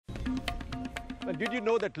Well, did you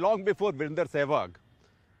know that long before Chepauk,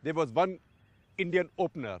 there was one Indian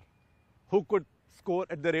opener who could score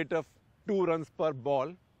at the rate of 2 runs per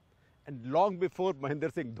ball? And long before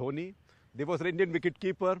Mahendra Singh Dhoni, there was an Indian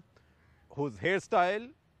wicketkeeper whose hairstyle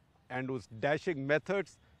and whose dashing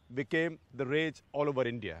methods became the rage all over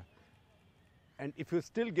India. And if you're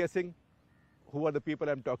still guessing who are the people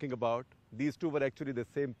I'm talking about, these two were actually the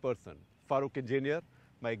same person. Farokh Engineer,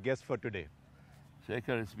 my guest for today.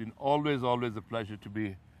 Shekhar, it's been always a pleasure to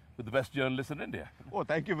be with the best journalists in India. Oh,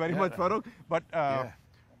 thank you very much, Farokh. But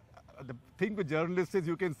the thing with journalists is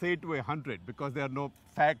you can say it to 100 because there are no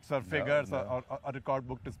facts or figures or a record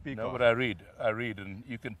book to speak of. No, but I read, and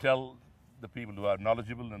you can tell the people who are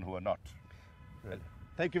knowledgeable and who are not. Really.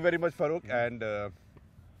 Thank you very much, Farokh. And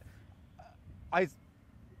I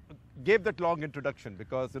gave that long introduction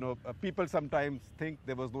because people sometimes think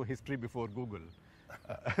there was no history before Google.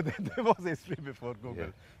 There was history before Google.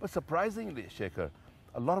 Yeah. But surprisingly, Shekhar,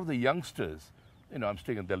 a lot of the youngsters, I'm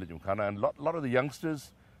staying in Delhi, Gymkhana, and a lot of the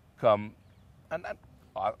youngsters come and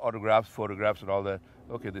autographs, photographs and all that.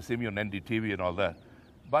 Okay, they see me on NDTV and all that.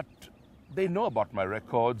 But they know about my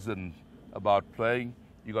records and about playing.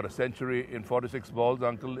 You got a century in 46 balls,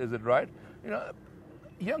 uncle, is it right?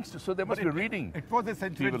 Youngsters, so they must be reading. It was a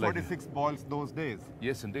century in 46 balls those days.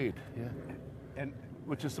 Yes, indeed. Yeah. And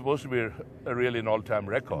which is supposed to be a really an all-time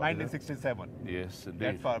record. 1967. Yes, indeed.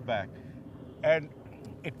 That far back. And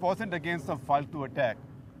it wasn't against a Faltu attack.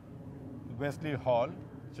 Wesley Hall,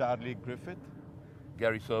 Charlie Griffith,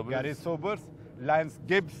 Gary Sobers, Lance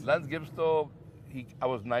Gibbs. Lance Gibbs, though, I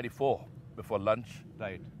was 94 before lunch.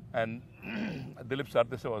 Right. And Dilip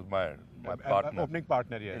Sardesai was my partner. Opening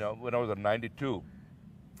partner, yes. When I was at 92,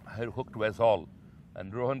 I had hooked Wes Hall.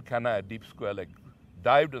 And Rohan Khanna at deep square leg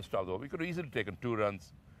dived and stopped. We could have easily taken 2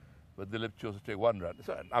 runs, but Dilip chose to take 1 run.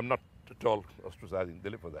 So I'm not at all ostracizing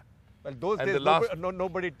Dilip for that. Well, those days,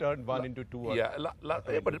 nobody turned 1 into 2. Or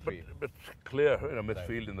but clear,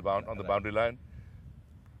 midfield on the boundary line.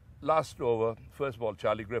 Last over, first ball,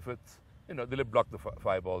 Charlie Griffith. Dilip blocked the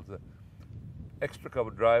 5 balls. Extra cover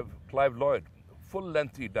drive, Clive Lloyd, full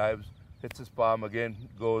length he dives, hits his palm again,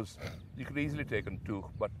 goes. You could easily taken 2,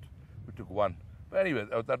 but we took 1. But anyway,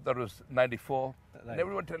 that was 94. Right. And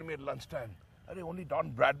everyone telling me at lunchtime, only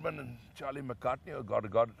Don Bradman and Charlie McCartney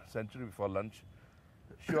got a century before lunch.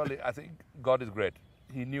 Surely, I think God is great.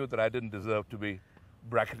 He knew that I didn't deserve to be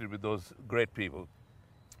bracketed with those great people.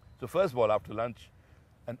 So first ball after lunch,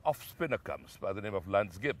 an off-spinner comes by the name of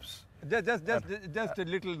Lance Gibbs. Just a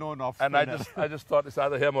little known off-spinner. And I just thought it's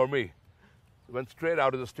either him or me. Went straight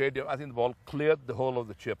out of the stadium. I think the ball cleared the whole of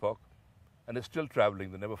the Chepauk, and it's still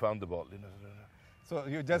traveling. They never found the ball. So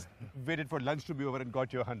you just waited for lunch to be over and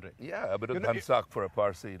got your 100. Yeah, a bit of Dhansak for a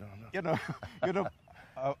Parsi.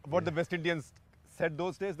 What the West Indians said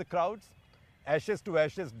those days, the crowds? Ashes to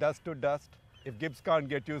ashes, dust to dust. If Gibbs can't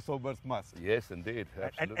get you, Sobers must. Yes, indeed.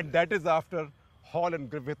 And that is after Hall and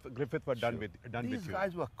Griffith were done with you. These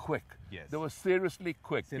guys were quick. Yes. They were seriously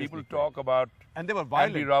quick. People talk about and they were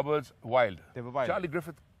violent. Andy Roberts, wild. They were violent. Charlie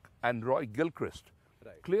Griffith and Roy Gilchrist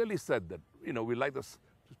clearly said that, we like this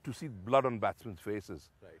to see blood on batsmen's faces.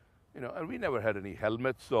 Right. And we never had any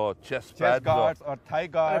helmets or chest pads guards or thigh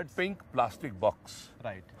guards. A pink plastic box.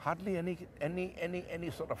 Right. Hardly any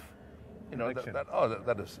sort of,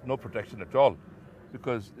 that is no protection at all.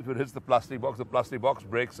 Because if it hits the plastic box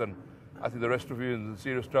breaks, and I think the rest of you is in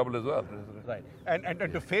serious trouble as well. Right. And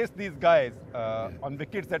to face these guys on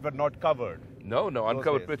wickets that were not covered. No,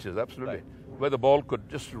 uncovered pitches, absolutely. Right. Where the ball could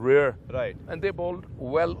just rear. Right. And they bowled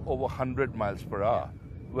well over 100 miles per hour,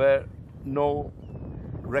 where no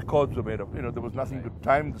records were made of. There was nothing to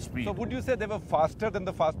time the speed. So would you say they were faster than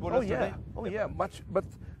the fast bowlers today? Oh yeah, much. But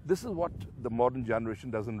this is what the modern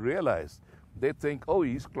generation doesn't realize. They think,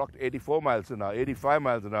 he's clocked 84 miles an hour, 85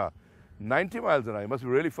 miles an hour, 90 miles an hour. He must be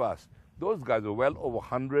really fast. Those guys were well over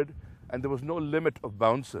 100, and there was no limit of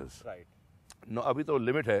bouncers. Right. No, abhi to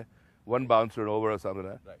limit hai, 1 bouncer over or something.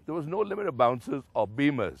 Right. There was no limit of bouncers or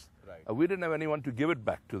beamers. Right. We didn't have anyone to give it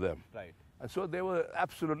back to them. Right. And so they were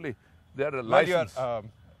absolutely, they had a license.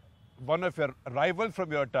 One of your rivals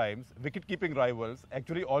from your times, wicket-keeping rivals,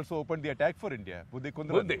 actually also opened the attack for India. Buddhi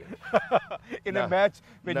Kundran. In a match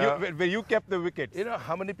where you kept the wickets.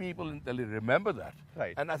 How many people in Delhi remember that?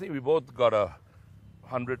 Right. And I think we both got a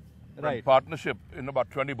 100 partnership in about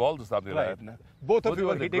 20 balls or something like that. Both of you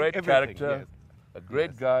were hitting great everything. Character, Yes. a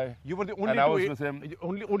great guy. You were the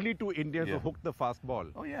only 2 Indians who hooked the fast ball.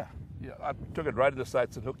 Oh yeah, I took it right in the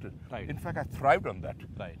sights and hooked it. Right. In fact, I thrived on that.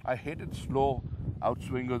 Right. I hated slow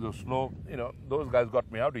outswingers or slow. Those guys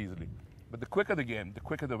got me out easily. But the quicker the game, the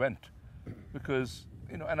quicker they went, because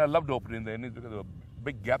and I loved opening the innings because there were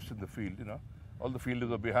big gaps in the field. All the fielders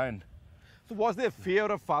were behind. So was there fear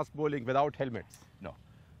of fast bowling without helmets? No.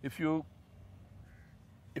 If you're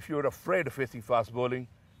afraid of facing fast bowling,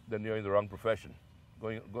 then you're in the wrong profession.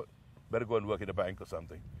 Better go and work in a bank or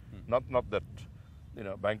something. Not that,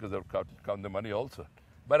 bankers have count their money also.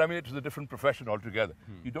 But I mean, it was a different profession altogether.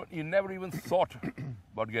 You never even thought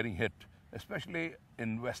about getting hit, especially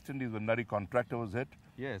in West Indies when Nutty Contractor was hit.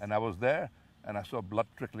 Yes. And I was there, and I saw blood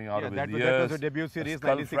trickling out of his ears. That was your debut series, a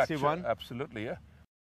skull 1961. fracture. Absolutely, yeah.